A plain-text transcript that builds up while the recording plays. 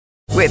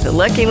With the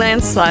Lucky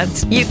Land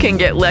Slots, you can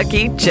get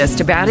lucky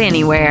just about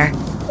anywhere.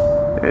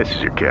 This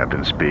is your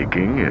captain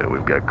speaking.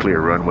 We've got clear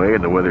runway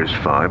and the weather's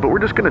fine, but we're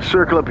just going to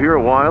circle up here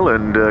a while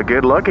and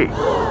get lucky.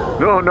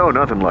 No,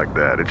 nothing like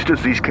that. It's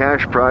just these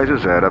cash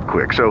prizes add up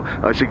quick. So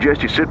I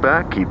suggest you sit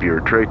back, keep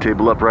your tray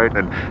table upright,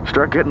 and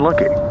start getting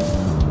lucky.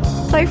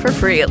 Play for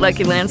free at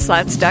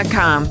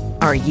LuckyLandSlots.com.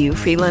 Are you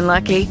feeling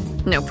lucky?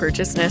 No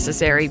purchase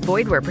necessary.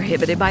 Void where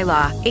prohibited by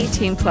law.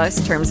 18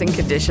 plus terms and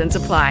conditions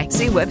apply.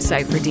 See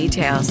website for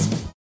details.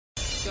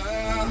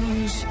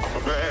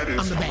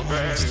 I'm the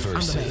baddest.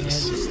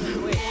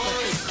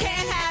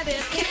 Can't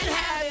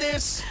have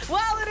this.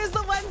 Well, it is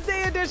the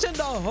Wednesday edition,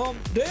 the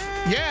hump day.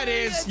 Yeah, it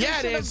is.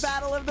 Of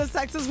Battle of the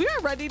Sexes. We are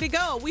ready to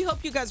go. We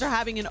hope you guys are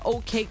having an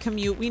okay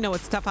commute. We know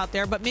it's tough out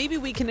there, but maybe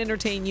we can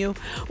entertain you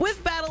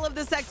with Battle of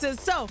the Sexes.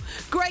 So,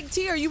 Greg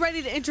T, are you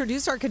ready to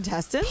introduce our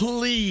contestants?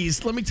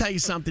 Please, let me tell you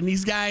something.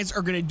 These guys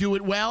are going to do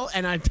it well,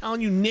 and I'm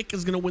telling you, Nick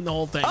is going to win the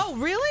whole thing. Oh,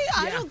 really?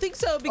 Yeah. I don't think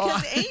so,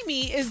 because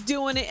Amy is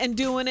doing it and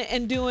doing it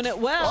and doing it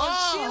well.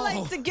 Oh. She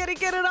likes to get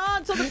it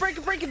on till the break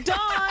of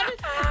dawn.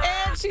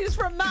 And she's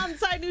from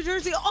Mountainside, New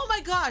Jersey. Oh,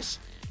 my gosh.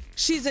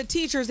 She's a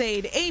teacher's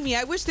aide. Amy,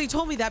 I wish they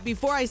told me that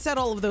before I said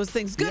all of those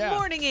things. Good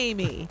morning,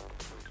 Amy.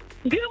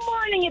 Good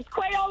morning. It's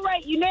quite all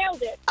right. You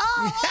nailed it.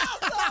 Oh,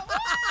 awesome.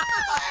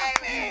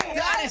 Wow, Amy.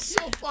 That is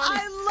so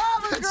funny. I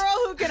love a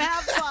girl who can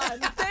have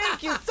fun.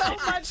 Thank you so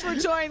much for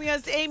joining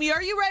us, Amy.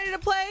 Are you ready to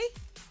play?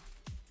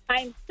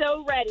 I'm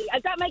so ready.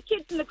 I've got my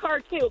kids in the car,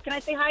 too. Can I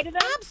say hi to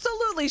them?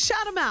 Absolutely.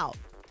 Shout them out.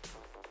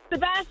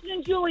 Sebastian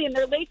and Julian,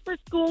 they're late for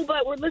school,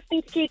 but we're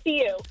listening to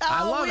KTU.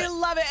 I love we it.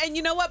 love it. And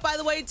you know what, by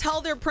the way,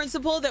 tell their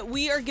principal that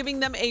we are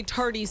giving them a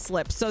tardy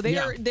slip. So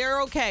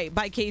they're okay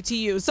by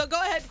KTU. So go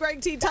ahead,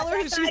 Greg T. Tell her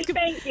who she's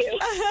Thank you.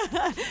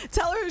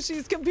 Tell her who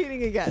she's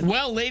competing against.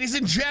 Well, ladies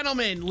and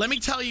gentlemen, let me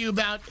tell you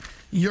about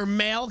your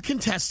male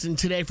contestant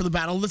today for the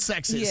Battle of the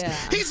Sexes. Yeah.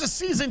 He's a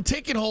season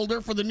ticket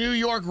holder for the New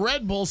York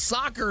Red Bull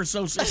soccer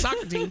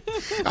team.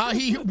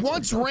 He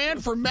once ran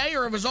for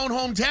mayor of his own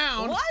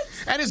hometown. What?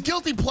 And his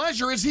guilty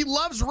pleasure is he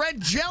loves red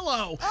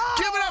Jell-O.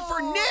 Give it up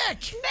for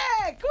Nick.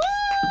 Nick!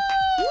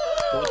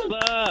 Woo!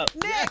 What's up?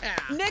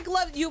 Nick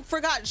loves, you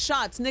forgot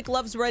shots. Nick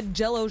loves red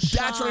Jell-O shots.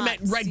 That's what I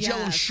meant, red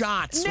Jell-O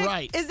shots, Nick,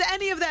 right. Is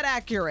any of that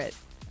accurate?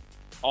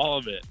 All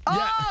of it.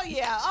 Oh,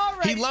 yeah. All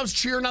right. He loves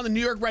cheering on the New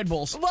York Red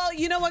Bulls. Well,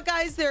 you know what,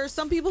 guys? There are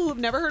some people who have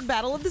never heard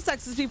Battle of the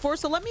Sexes before,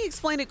 so let me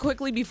explain it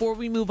quickly before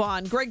we move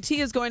on. Greg T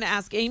is going to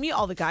ask Amy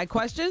all the guy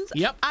questions.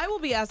 Yep. I will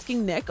be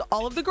asking Nick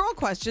all of the girl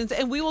questions,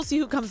 and we will see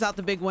who comes out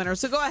the big winner.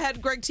 So go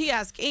ahead, Greg T,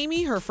 ask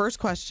Amy her first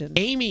question.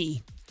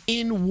 Amy,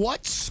 in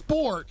what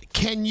sport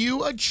can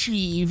you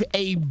achieve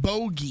a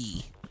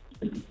bogey?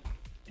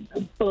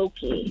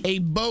 Bogey. A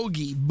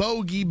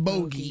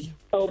bogey.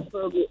 Oh,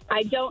 bogey.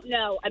 I don't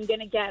know. I'm going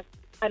to guess.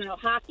 I don't know.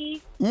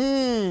 Hockey?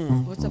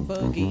 What's a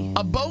bogey?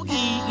 A bogey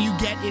you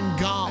get in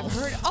golf. I've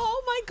heard.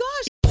 Oh, my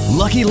gosh.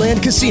 Lucky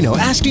Land Casino,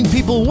 asking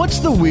people, what's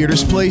the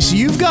weirdest place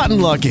you've gotten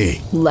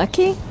lucky?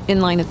 Lucky? In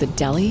line at the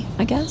deli,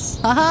 I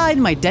guess? Aha,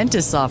 in my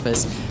dentist's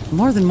office.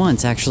 More than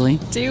once, actually.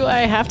 Do I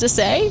have to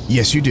say?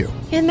 Yes, you do.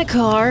 In the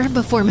car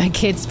before my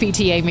kids'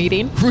 PTA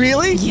meeting.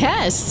 Really?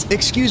 Yes.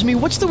 Excuse me,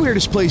 what's the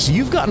weirdest place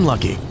you've gotten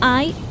lucky?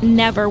 I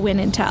never win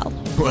and tell.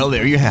 Well,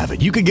 there you have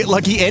it. You can get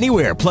lucky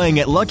anywhere, playing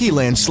at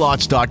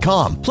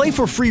LuckyLandSlots.com. Play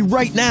for free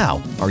right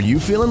now. Are you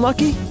feeling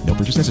lucky? No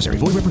purchase necessary.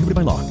 Void where prohibited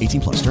by law.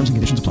 18 plus. Terms and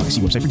conditions apply.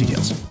 See website for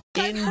details.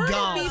 I've heard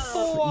golf. it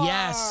before.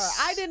 Yes.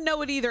 I didn't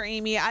know it either,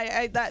 Amy.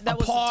 That A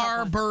was a par, tough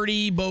one.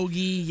 birdie,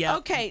 bogey. Yeah.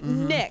 Okay,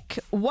 Nick,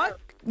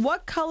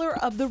 what color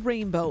of the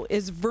rainbow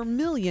is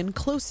vermilion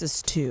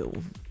closest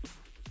to?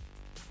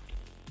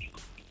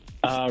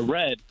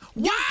 Red.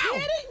 Wow.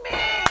 Kidding me?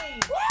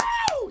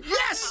 Woo!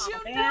 Yes.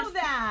 You know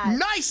that.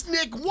 Nice,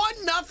 Nick.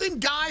 1-0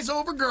 guys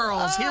over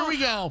girls. Here we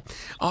go.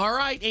 All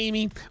right,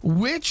 Amy.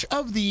 Which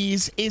of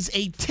these is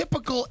a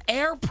typical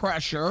air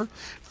pressure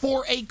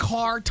for a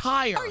car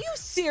tire? Are you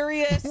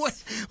serious?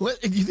 What?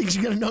 You think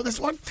you're going to know this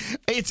one?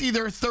 It's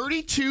either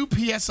 32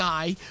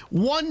 PSI,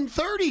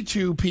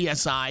 132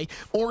 PSI,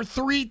 or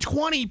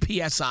 320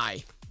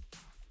 PSI.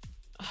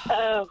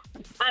 Oh,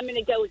 I'm going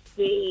to go with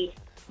C.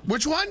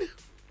 Which one?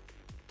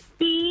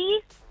 C?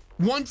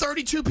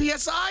 132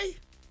 PSI?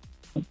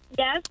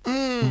 Yes.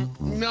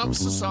 Nope,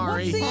 so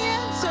sorry. What's the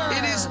answer?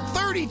 It is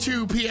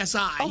 32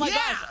 PSI. Oh my yeah.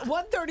 gosh,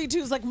 132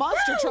 is like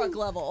monster truck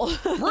level.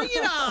 Bring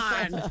it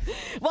on.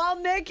 Well,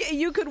 Nick,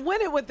 you could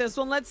win it with this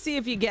one. Let's see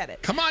if you get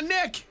it. Come on,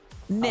 Nick.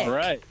 Nick, All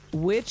right.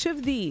 which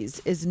of these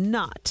is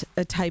not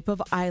a type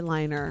of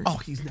eyeliner? Oh,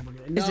 he's never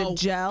going to know. Is it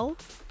gel,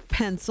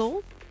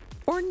 pencil,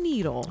 or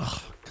needle?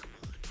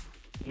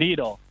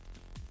 Needle.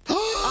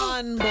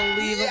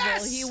 Unbelievable.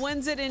 Yes! He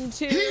wins it in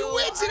two. He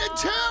wins it in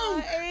two.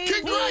 Amy.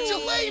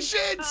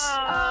 Congratulations.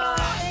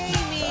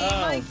 Amy,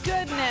 my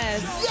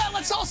goodness. Yeah,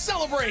 let's all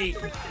celebrate.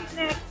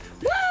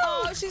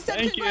 Oh, she's said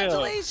Thank you.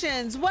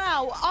 congratulations.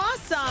 Wow,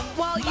 awesome.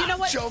 Well, you know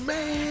what? Macho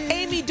Man.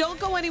 Amy, don't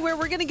go anywhere.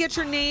 We're going to get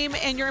your name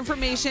and your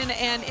information,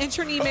 and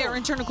intern Amy or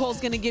intern Nicole is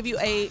going to give you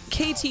a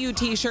KTU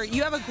t-shirt.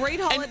 You have a great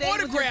holiday. An with your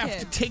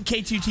autographed kids.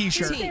 KTU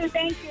t-shirt. You too,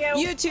 thank you.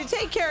 You too.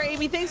 Take care,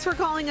 Amy. Thanks for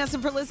calling us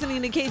and for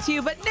listening to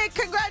KTU. But Nick,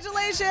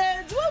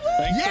 congratulations. Woo woo.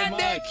 Thanks Yeah, so much.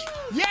 Nick.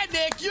 Yeah,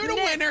 Nick. You're the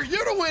Nick. winner.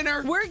 You're the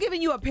winner. We're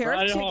giving you a pair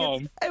Right of tickets.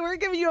 home. And we're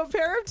giving you a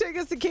pair of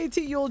tickets to KT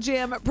Yule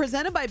Jam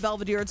presented by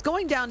Belvedere. It's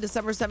going down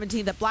December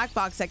 17th at Black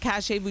Box at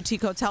Cache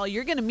Boutique Hotel.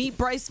 You're going to meet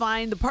Bryce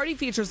Vine. The party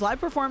features live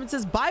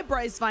performances by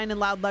Bryce Vine and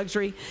Loud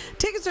Luxury.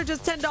 Tickets are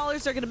just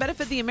 $10. They're going to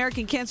benefit the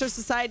American Cancer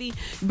Society,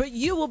 but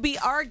you will be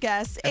our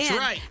guest. That's and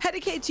right. Head to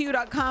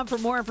KTU.com for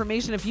more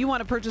information if you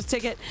want to purchase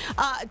tickets.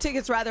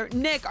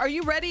 Nick, are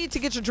you ready to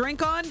get your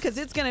drink on? Because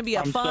it's going to be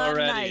a I'm fun so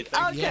ready. night.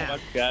 Thank you Okay. so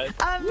much,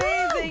 guys.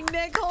 Amazing,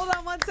 Nick. Hold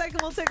on one second.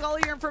 We'll take all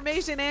of your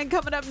information. And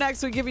coming up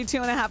next, we give you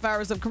 2.5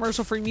 hours of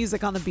commercial-free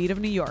music on the beat of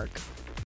New York.